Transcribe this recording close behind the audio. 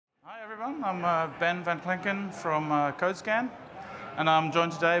everyone. I'm Ben Van Klinken from CodeScan, and I'm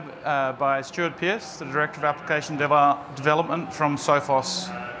joined today by Stuart, the Director of Application Development from Sophos.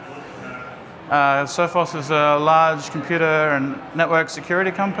 Sophos is a large computer and network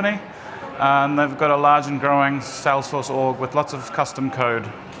security company, and they've got a large and growing Salesforce org with lots of custom code.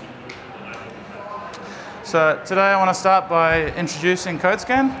 So today I want to start by introducing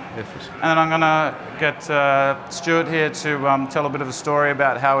CodeScan, and then I'm going to get Stuart here to tell a bit of a story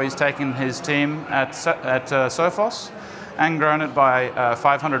about how he's taken his team at Sophos and grown it by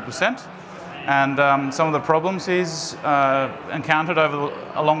 500%, and some of the problems he's encountered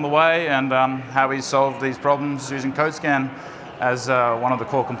along the way, and how he's solved these problems using CodeScan as one of the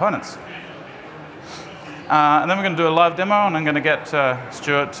core components. And then we're going to do a live demo, and I'm going to get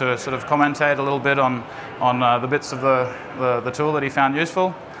Stuart to sort of commentate a little bit on the bits of the tool that he found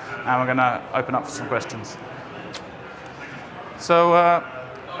useful, and we're going to open up for some questions. So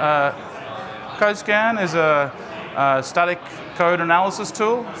CodeScan is a static code analysis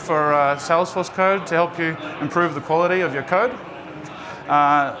tool for Salesforce code to help you improve the quality of your code.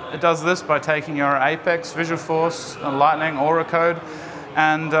 It does this by taking your Apex, Visualforce, Lightning, Aura code,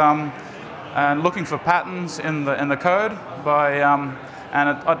 and looking for patterns in the code and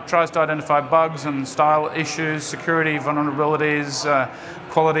it tries to identify bugs and style issues, security vulnerabilities,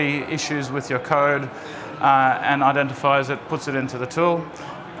 quality issues with your code, and identifies it, puts it into the tool.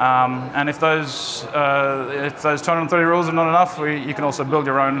 And if those 230 rules are not enough, you can also build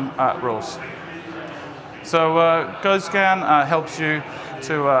your own rules. So CodeScan helps you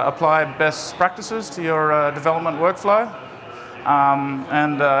to apply best practices to your development workflow.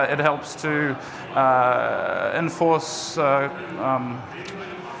 And it helps to enforce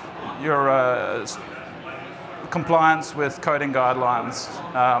your compliance with coding guidelines.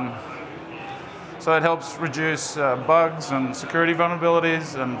 So it helps reduce bugs and security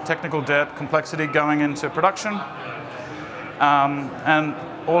vulnerabilities and technical debt, complexity going into production. And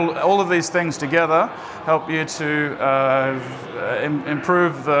all of these things together help you to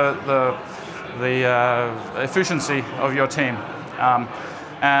improve the efficiency of your team.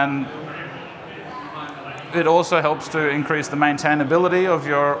 And it also helps to increase the maintainability of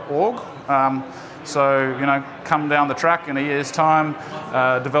your org. So, come down the track in a year's time,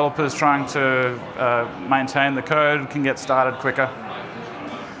 developers trying to maintain the code can get started quicker.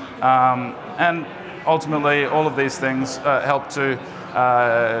 And ultimately, all of these things help to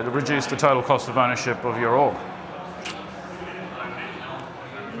reduce the total cost of ownership of your org.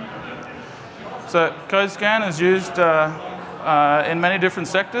 So CodeScan is used in many different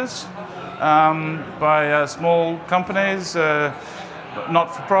sectors by small companies,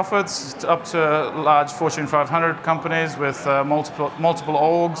 not-for-profits, up to large Fortune 500 companies with multiple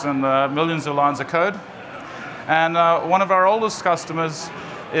orgs and millions of lines of code. And one of our oldest customers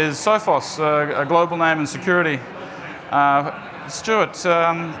is Sophos, a global name in security. Stuart,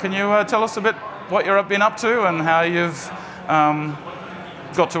 can you tell us a bit what you've been up to and how you've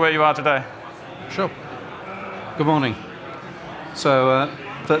got to where you are today? Sure. Good morning. So,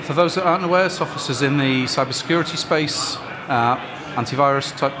 for those that aren't aware, Sophos is in the cybersecurity space,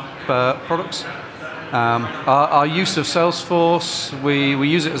 antivirus type products. Our use of Salesforce, we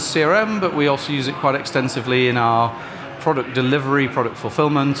use it as a CRM, but we also use it quite extensively in our product delivery, product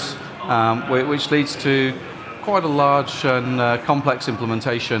fulfillment, which leads to quite a large and complex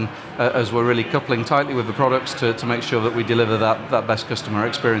implementation as we're really coupling tightly with the products to make sure that we deliver that best customer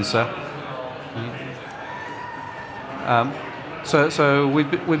experience there. So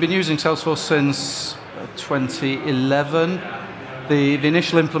we've been using Salesforce since 2011. The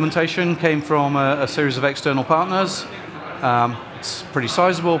initial implementation came from a series of external partners. It's pretty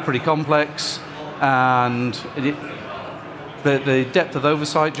sizable, pretty complex, and the depth of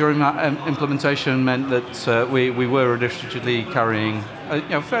oversight during that implementation meant that we were additionally carrying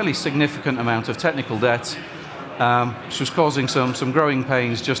a fairly significant amount of technical debt, which was causing some growing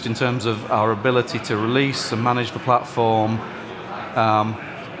pains just in terms of our ability to release and manage the platform.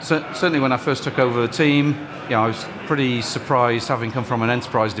 Certainly when I first took over the team, I was pretty surprised, having come from an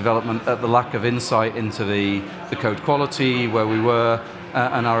enterprise development, at the lack of insight into the code quality, where we were,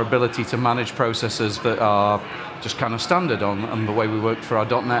 and our ability to manage processes that are just kind of standard on the way we work for our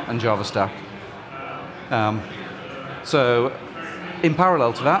 .NET and Java stack. So in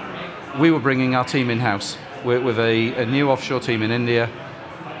parallel to that, we were bringing our team in-house with a new offshore team in India.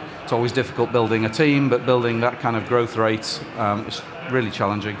 It's always difficult building a team, but building that kind of growth rate is really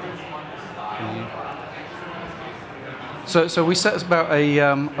challenging. So we set about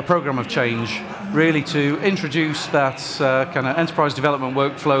a program of change, really to introduce that kind of enterprise development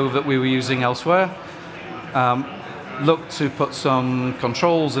workflow that we were using elsewhere. looked to put some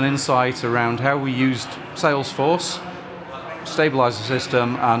controls and insight around how we used Salesforce, stabilize the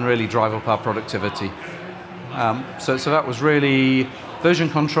system, and really drive up our productivity. So that was really version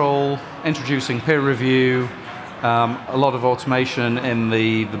control, introducing peer review, a lot of automation in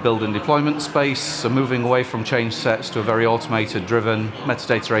the build and deployment space, so moving away from change sets to a very automated driven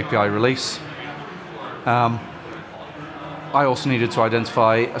metadata API release. I also needed to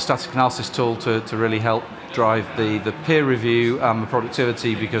identify a static analysis tool to really help drive the peer review and the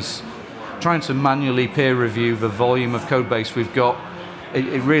productivity, because trying to manually peer review the volume of code base we've got,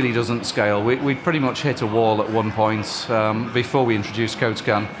 it really doesn't scale. We pretty much hit a wall at one point before we introduced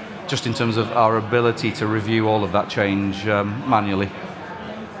CodeScan, just in terms of our ability to review all of that change manually.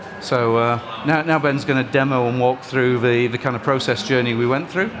 So now Ben's going to demo and walk through the kind of process journey we went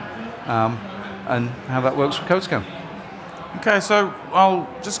through and how that works with CodeScan. Okay, so I'm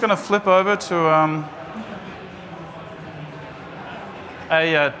just going to flip over to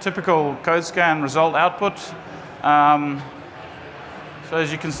a typical CodeScan result output. So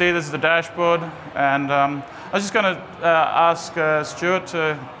as you can see, this is the dashboard, and I was just going to ask Stuart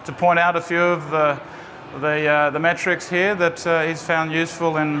to point out a few of the metrics here that he's found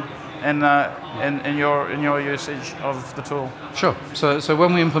useful in your usage of the tool. Sure. So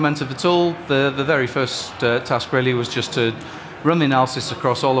when we implemented the tool, the very first task really was just to run the analysis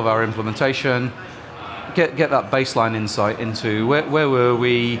across all of our implementation, get that baseline insight into where were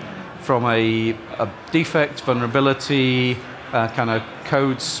we from a defect, vulnerability, kind of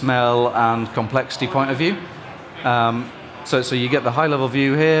code smell and complexity point of view. So you get the high-level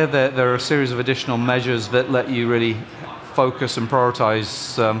view here. There are a series of additional measures that let you really focus and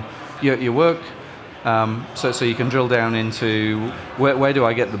prioritize your work. So you can drill down into where do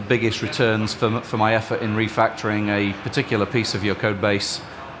I get the biggest returns for my effort in refactoring a particular piece of your code base.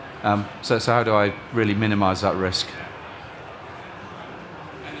 So how do I really minimize that risk?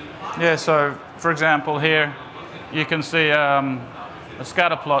 Yeah, so for example here, you can see a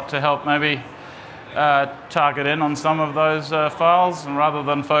scatter plot to help maybe target in on some of those files, and rather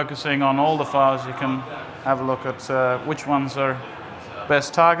than focusing on all the files, you can have a look at which ones are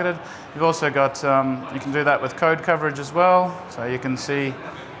best targeted. You've also got, you can do that with code coverage as well. So you can see,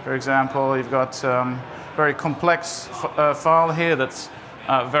 for example, you've got very complex file here that's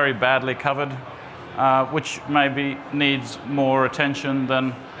very badly covered, which maybe needs more attention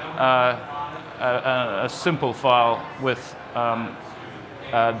than a simple file with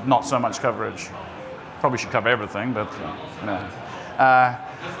not so much coverage. Probably should cover everything, but no.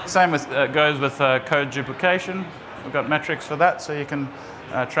 Same with goes with code duplication. We've got metrics for that, so you can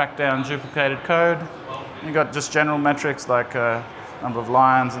track down duplicated code. You've got just general metrics like number of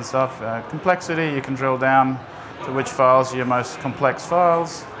lines and stuff. Complexity, you can drill down to which files are your most complex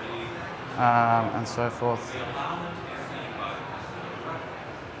files, and so forth.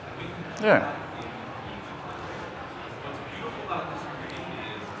 Yeah.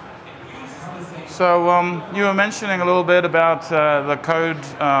 So you were mentioning a little bit about the code,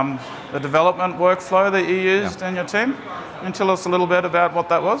 the development workflow that you used in your team. Can you tell us a little bit about what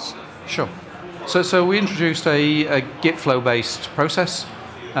that was? Sure. So we introduced a Git-Flow based process.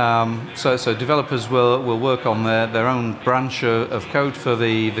 So developers will work on their own branch of code for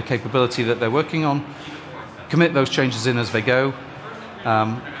the capability that they're working on, commit those changes in as they go.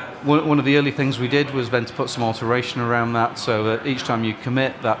 One of the early things we did was then to put some alteration around that, so that each time you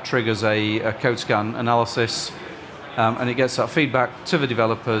commit, that triggers a CodeScan analysis, and it gets that feedback to the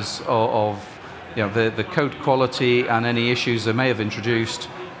developers of the code quality and any issues they may have introduced,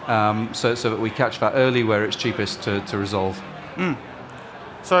 so that we catch that early where it's cheapest to resolve.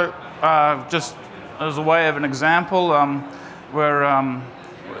 So just as a way of an example,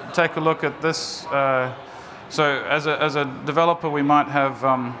 take a look at this. So as a developer, we might have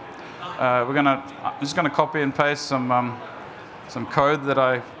I'm just going to copy and paste some code that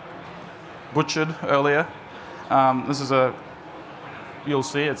I butchered earlier. This is you'll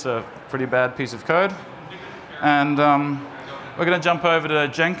see it's a pretty bad piece of code, and we're going to jump over to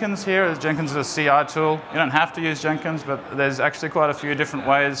Jenkins here. Jenkins is a CI tool. You don't have to use Jenkins, but there's actually quite a few different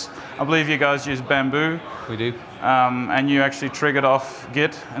ways. I believe you guys use Bamboo. We do. And you actually triggered off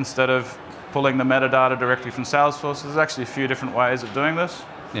Git instead of pulling the metadata directly from Salesforce. There's actually a few different ways of doing this.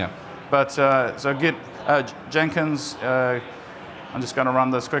 Yeah. But so Jenkins, I'm just going to run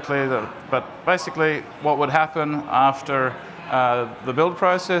this quickly. But basically, what would happen after the build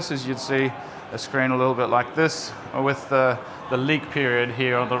process is you'd see a screen a little bit like this, with the leak period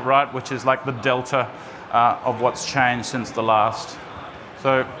here on the right, which is like the delta of what's changed since the last.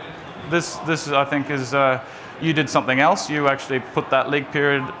 So this I think is you did something else. You actually put that leak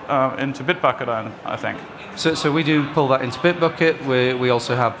period into Bitbucket, I think. So we do pull that into Bitbucket. We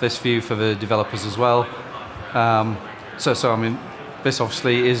also have this view for the developers as well. So I mean, this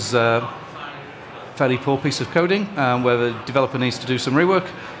obviously is a fairly poor piece of coding where the developer needs to do some rework.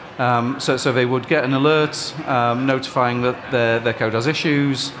 So they would get an alert notifying that their code has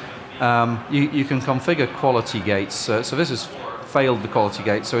issues. You can configure quality gates. So this has failed the quality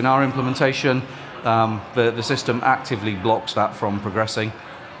gate. So in our implementation, the system actively blocks that from progressing.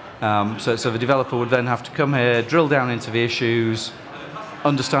 So the developer would then have to come here, drill down into the issues,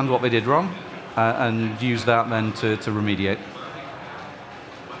 understand what they did wrong, and use that then to remediate.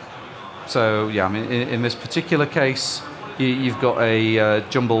 So yeah, I mean, in this particular case, you've got a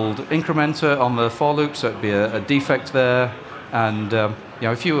jumbled incrementer on the for loop, so it'd be a defect there. And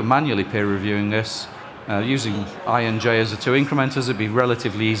if you were manually peer reviewing this, using I and J as the two incrementers, it'd be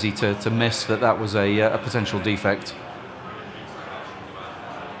relatively easy to miss that was a potential defect.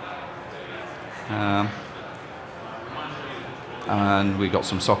 And we got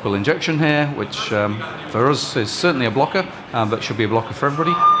some SOQL injection here, which for us is certainly a blocker, but should be a blocker for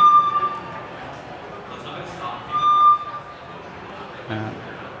everybody.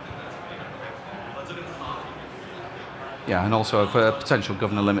 Yeah, and also a potential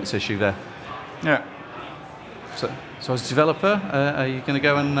governor limits issue there. Yeah. So as a developer, are you going to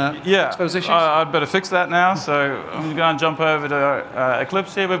go and fix those issues? I'd better fix that now. So I'm going to jump over to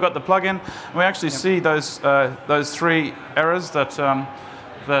Eclipse here. We've got the plugin. We actually see those three errors that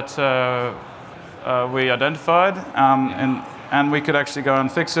we identified, and we could actually go and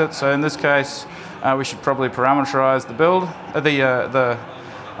fix it. So in this case, we should probably parameterize the build, the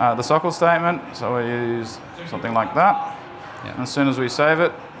SOQL statement. So we use something like that. Yeah. And as soon as we save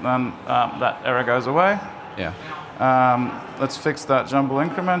it, then that error goes away. Yeah. Let's fix that jumble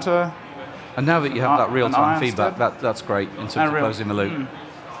incrementer. And now that you have that real-time feedback, that's great in terms of closing the loop.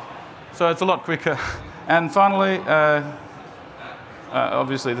 So it's a lot quicker. And finally,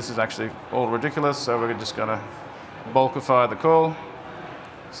 obviously this is actually all ridiculous, so we're just going to bulkify the call,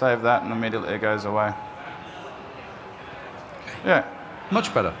 save that, and immediately it goes away. Yeah.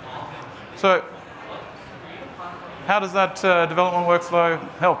 Much better. So how does that development workflow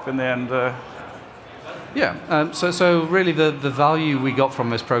help in the end? Yeah, so really the value we got from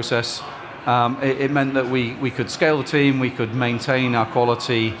this process, it meant that we could scale the team, we could maintain our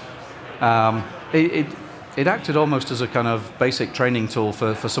quality. It acted almost as a kind of basic training tool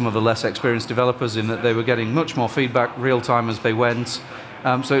for some of the less experienced developers, in that they were getting much more feedback real time as they went.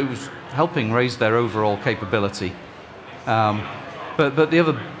 So it was helping raise their overall capability. But the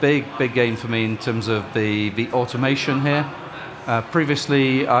other big gain for me in terms of the automation here,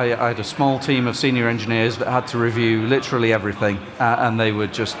 previously I had a small team of senior engineers that had to review literally everything, and they were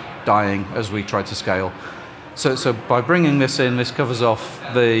just dying as we tried to scale. So by bringing this in, this covers off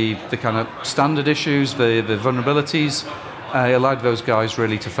the kind of standard issues, the vulnerabilities. It allowed those guys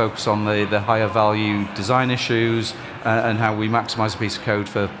really to focus on the higher value design issues and how we maximize a piece of code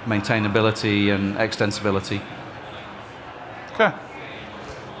for maintainability and extensibility. Okay.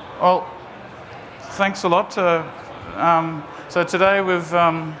 Well, thanks a lot. So today we've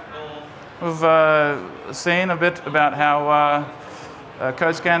seen a bit about how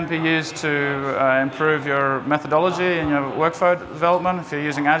CodeScan can be used to improve your methodology and your workflow development. If you're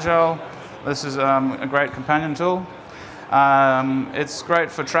using Agile, this is a great companion tool. It's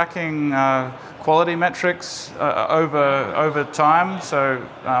great for tracking quality metrics over time, so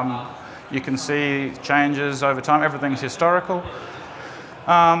you can see changes over time. Everything's historical.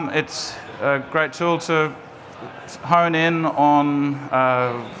 It's a great tool to hone in on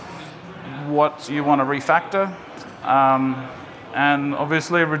what you want to refactor, and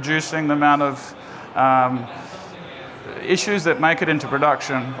obviously reducing the amount of issues that make it into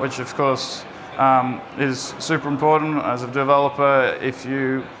production, which of course is super important as a developer. If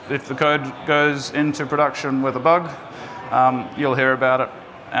the code goes into production with a bug, you'll hear about it,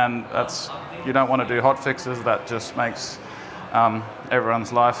 and you don't want to do hot fixes. That just makes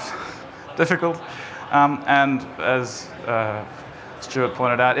everyone's life difficult. And as Stuart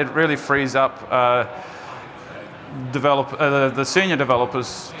pointed out, it really frees up the senior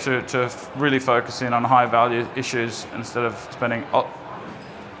developers to really focus in on high value issues instead of spending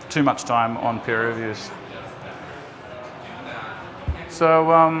too much time on peer reviews.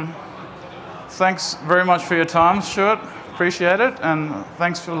 So thanks very much for your time, Stuart. Appreciate it, and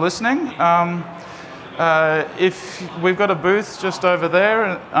thanks for listening. If we've got a booth just over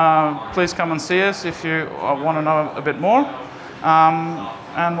there, please come and see us if you want to know a bit more.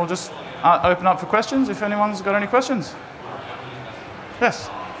 And we'll just open up for questions if anyone's got any questions. Yes?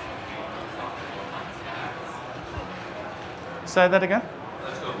 Say that again?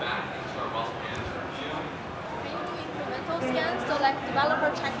 Let's go back into our well scan. Can you do incremental scan? So like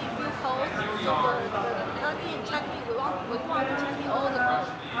developer checking few codes, so the plugin checking, we want to checking all the code,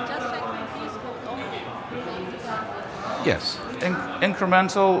 just checking these codes only. Can you do that? Yes.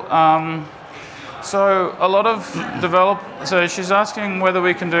 Incremental. So a lot of so she's asking whether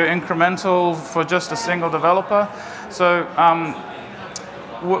we can do incremental for just a single developer. So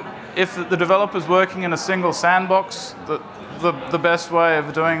if the developer's working in a single sandbox, the best way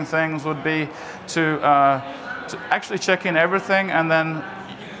of doing things would be to actually check in everything, and then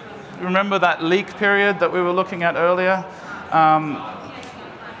remember that leak period that we were looking at earlier.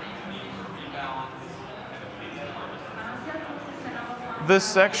 This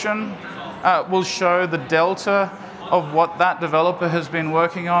section will show the delta of what that developer has been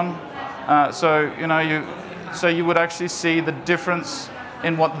working on. So you would actually see the difference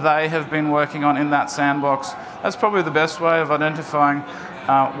in what they have been working on in that sandbox. That's probably the best way of identifying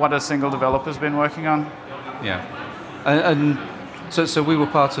what a single developer's been working on. Yeah, and so we were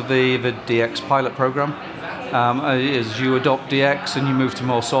part of the DX pilot program. As you adopt DX and you move to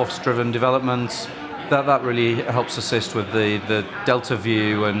more source-driven development, that really helps assist with the delta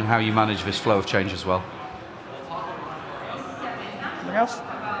view and how you manage this flow of change as well. Anything else?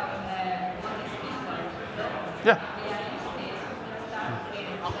 Yeah.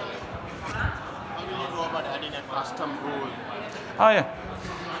 How will you go about adding a custom rule? Oh yeah.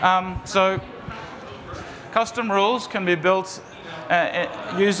 So custom rules can be built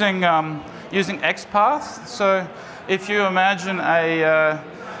using XPath. So if you imagine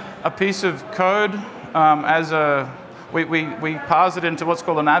a piece of code as we parse it into what's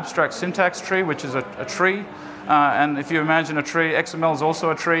called an abstract syntax tree, which is a tree. And if you imagine a tree, XML is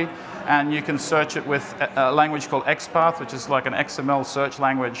also a tree, and you can search it with a language called XPath, which is like an XML search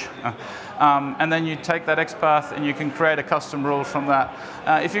language. And then you take that XPath and you can create a custom rule from that.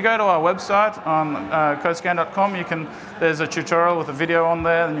 If you go to our website on CodeScan.com, there's a tutorial with a video on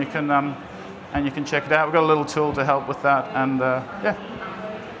there, and you can check it out. We've got a little tool to help with that, and yeah.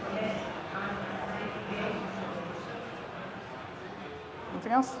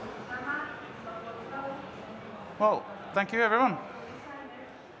 Anything else? Well, thank you, everyone.